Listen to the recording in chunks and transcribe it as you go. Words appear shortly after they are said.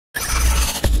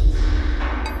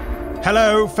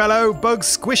Hello, fellow bug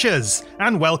squishers,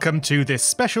 and welcome to this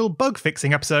special bug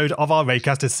fixing episode of our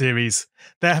Raycasting series.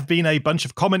 There have been a bunch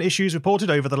of common issues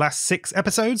reported over the last 6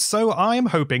 episodes, so I am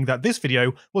hoping that this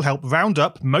video will help round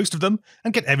up most of them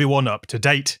and get everyone up to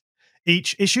date.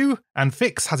 Each issue and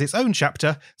fix has its own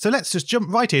chapter, so let's just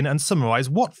jump right in and summarise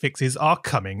what fixes are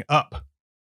coming up.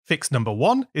 Fix number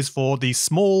 1 is for the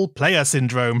small player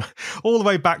syndrome, all the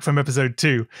way back from episode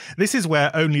 2. This is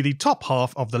where only the top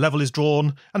half of the level is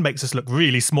drawn and makes us look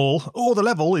really small, or the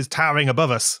level is towering above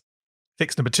us.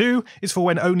 Fix number 2 is for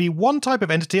when only one type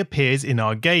of entity appears in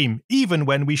our game, even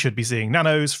when we should be seeing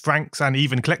nanos, franks, and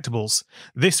even collectibles.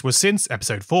 This was since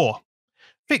episode 4.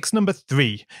 Fix number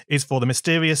 3 is for the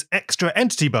mysterious extra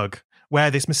entity bug,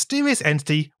 where this mysterious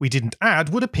entity we didn't add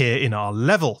would appear in our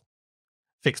level.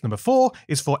 Fix number 4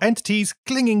 is for entities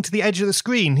clinging to the edge of the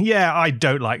screen. Yeah, I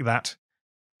don't like that.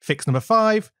 Fix number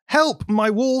 5, help, my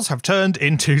walls have turned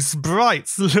into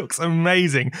sprites. Looks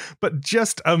amazing, but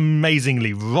just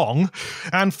amazingly wrong.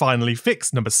 And finally,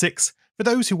 fix number 6, for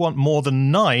those who want more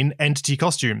than 9 entity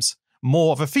costumes.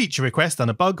 More of a feature request than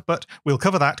a bug, but we'll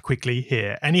cover that quickly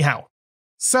here anyhow.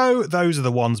 So those are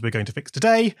the ones we're going to fix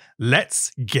today.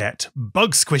 Let's get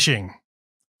bug squishing.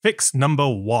 Fix number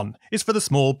 1 is for the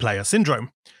small player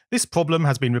syndrome. This problem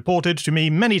has been reported to me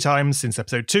many times since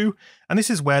episode 2, and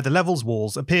this is where the level's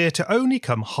walls appear to only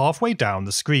come halfway down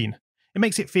the screen. It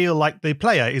makes it feel like the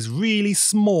player is really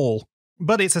small,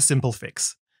 but it's a simple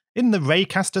fix. In the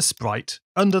Raycaster sprite,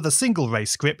 under the single ray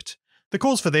script, the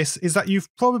cause for this is that you've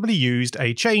probably used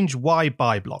a change Y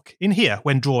by block in here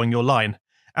when drawing your line,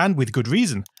 and with good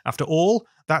reason. After all,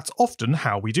 that's often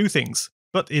how we do things.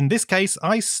 But in this case,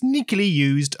 I sneakily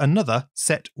used another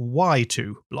set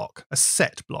Y2 block, a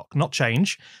set block, not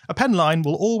change. A pen line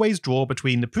will always draw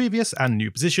between the previous and new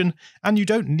position, and you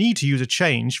don't need to use a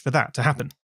change for that to happen.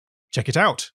 Check it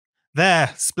out.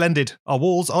 There, splendid, our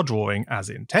walls are drawing as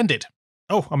intended.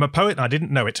 Oh, I'm a poet and I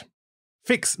didn't know it.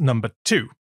 Fix number 2.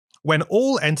 When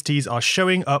all entities are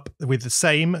showing up with the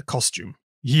same costume.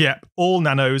 Yep, all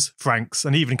nanos, franks,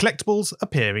 and even collectibles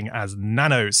appearing as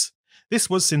nanos. This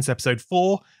was since episode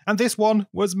 4, and this one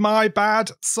was my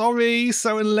bad. Sorry,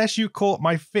 so unless you caught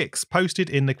my fix posted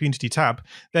in the community tab,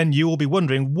 then you will be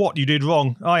wondering what you did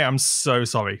wrong. I am so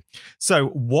sorry. So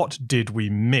what did we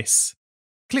miss?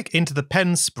 Click into the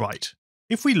pen sprite.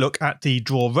 If we look at the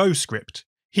draw row script,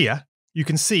 here you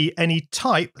can see any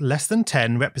type less than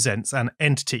 10 represents an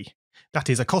entity. That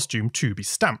is a costume to be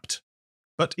stamped.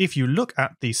 But if you look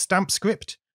at the stamp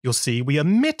script, you'll see we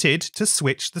omitted to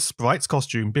switch the sprite's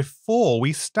costume before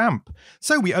we stamp,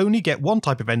 so we only get one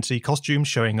type of entity costume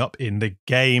showing up in the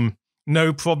game.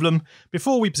 No problem.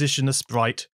 Before we position the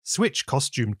sprite, switch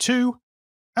costume to,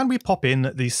 and we pop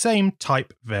in the same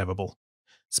type variable.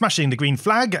 Smashing the green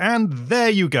flag, and there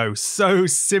you go. So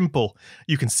simple.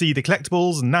 You can see the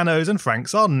collectibles, nanos, and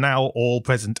franks are now all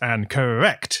present and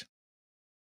correct.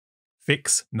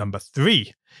 Fix number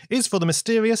 3 is for the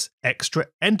mysterious extra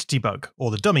entity bug,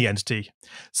 or the dummy entity.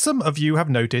 Some of you have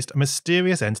noticed a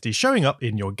mysterious entity showing up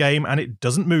in your game and it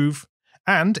doesn't move,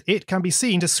 and it can be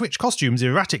seen to switch costumes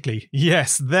erratically.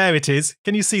 Yes, there it is.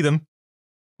 Can you see them?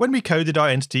 When we coded our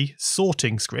entity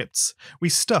sorting scripts, we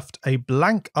stuffed a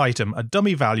blank item, a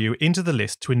dummy value, into the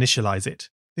list to initialize it.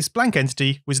 This blank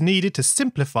entity was needed to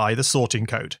simplify the sorting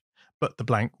code. But the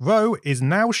blank row is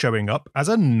now showing up as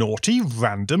a naughty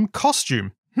random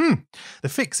costume. The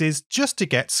fix is just to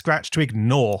get Scratch to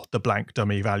ignore the blank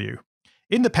dummy value.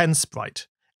 In the pen sprite,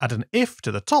 add an if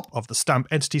to the top of the stamp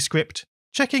entity script,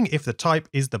 checking if the type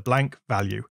is the blank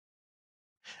value.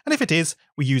 And if it is,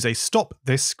 we use a stop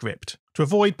this script to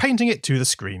avoid painting it to the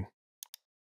screen.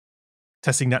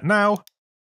 Testing that now,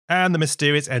 and the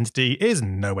mysterious entity is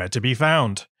nowhere to be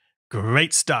found.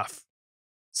 Great stuff.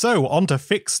 So on to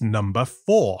fix number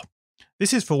 4.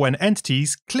 This is for when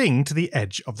entities cling to the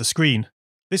edge of the screen.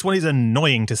 This one is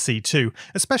annoying to see too,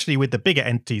 especially with the bigger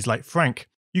entities like Frank.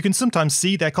 You can sometimes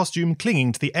see their costume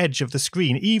clinging to the edge of the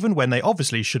screen even when they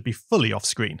obviously should be fully off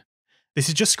screen. This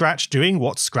is just Scratch doing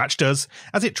what Scratch does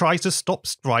as it tries to stop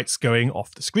sprites going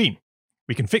off the screen.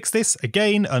 We can fix this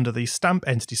again under the stamp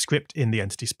entity script in the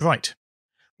entity sprite.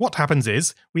 What happens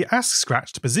is we ask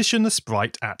Scratch to position the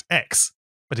sprite at X.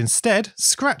 But instead,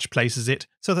 Scratch places it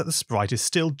so that the sprite is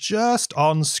still just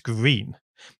on screen.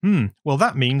 Well,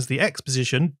 that means the X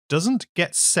position doesn't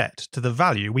get set to the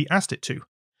value we asked it to.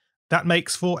 That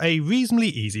makes for a reasonably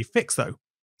easy fix though.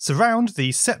 Surround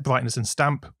the set brightness and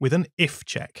stamp with an if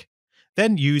check.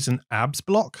 Then use an abs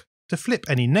block to flip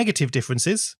any negative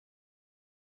differences,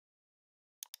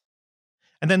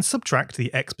 and then subtract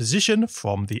the X position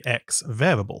from the X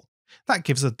variable. That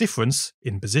gives a difference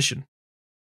in position.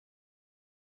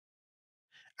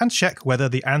 and check whether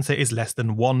the answer is less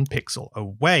than 1 pixel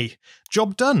away.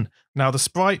 Job done. Now the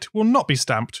sprite will not be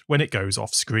stamped when it goes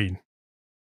off screen.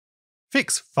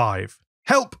 Fix 5.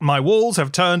 Help, my walls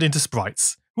have turned into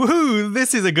sprites. Woohoo,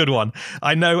 this is a good one.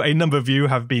 I know a number of you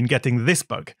have been getting this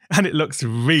bug, and it looks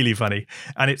really funny,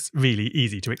 and it's really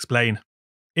easy to explain.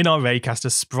 In our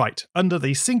Raycaster sprite, under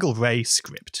the single ray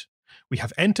script, we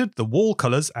have entered the wall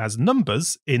colours as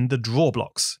numbers in the draw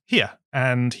blocks, here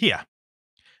and here.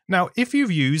 Now, if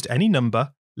you've used any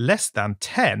number less than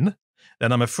 10,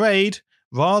 then I'm afraid,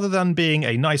 rather than being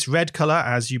a nice red colour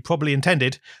as you probably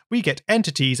intended, we get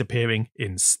entities appearing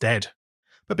instead.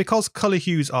 But because colour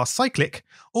hues are cyclic,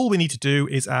 all we need to do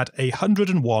is add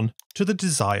 101 to the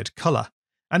desired colour.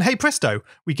 And hey presto,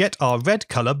 we get our red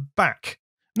colour back.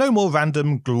 No more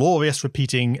random, glorious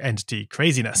repeating entity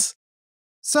craziness.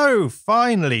 So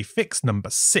finally, fix number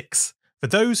 6, for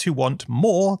those who want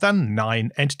more than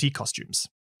 9 entity costumes.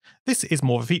 This is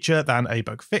more of a feature than a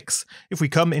bug fix. If we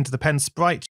come into the pen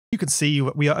sprite, you can see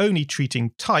that we are only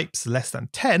treating types less than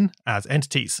 10 as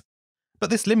entities. But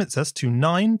this limits us to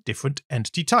 9 different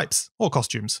entity types, or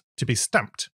costumes, to be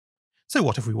stamped. So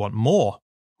what if we want more?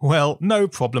 Well, no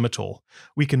problem at all.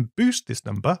 We can boost this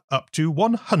number up to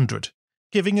 100,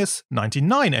 giving us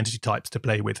 99 entity types to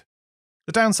play with.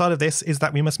 The downside of this is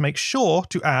that we must make sure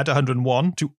to add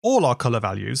 101 to all our colour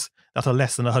values that are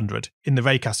less than 100 in the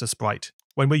Raycaster sprite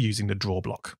when we're using the draw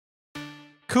block.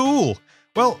 Cool!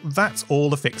 Well, that's all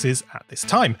the fixes at this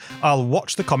time. I'll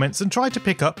watch the comments and try to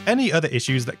pick up any other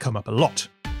issues that come up a lot.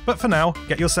 But for now,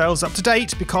 get yourselves up to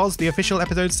date because the official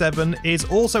episode 7 is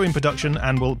also in production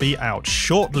and will be out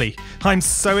shortly. I'm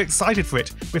so excited for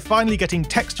it. We're finally getting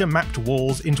texture mapped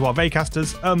walls into our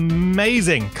Raycasters.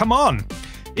 Amazing! Come on!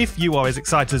 If you are as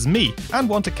excited as me and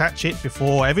want to catch it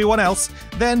before everyone else,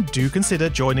 then do consider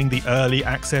joining the Early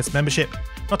Access membership.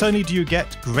 Not only do you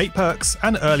get great perks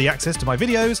and early access to my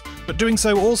videos, but doing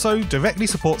so also directly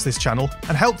supports this channel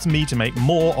and helps me to make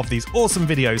more of these awesome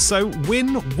videos, so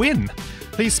win-win!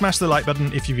 Please smash the like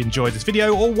button if you've enjoyed this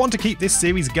video or want to keep this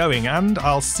series going, and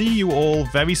I'll see you all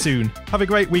very soon. Have a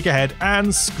great week ahead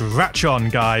and scratch on,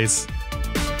 guys!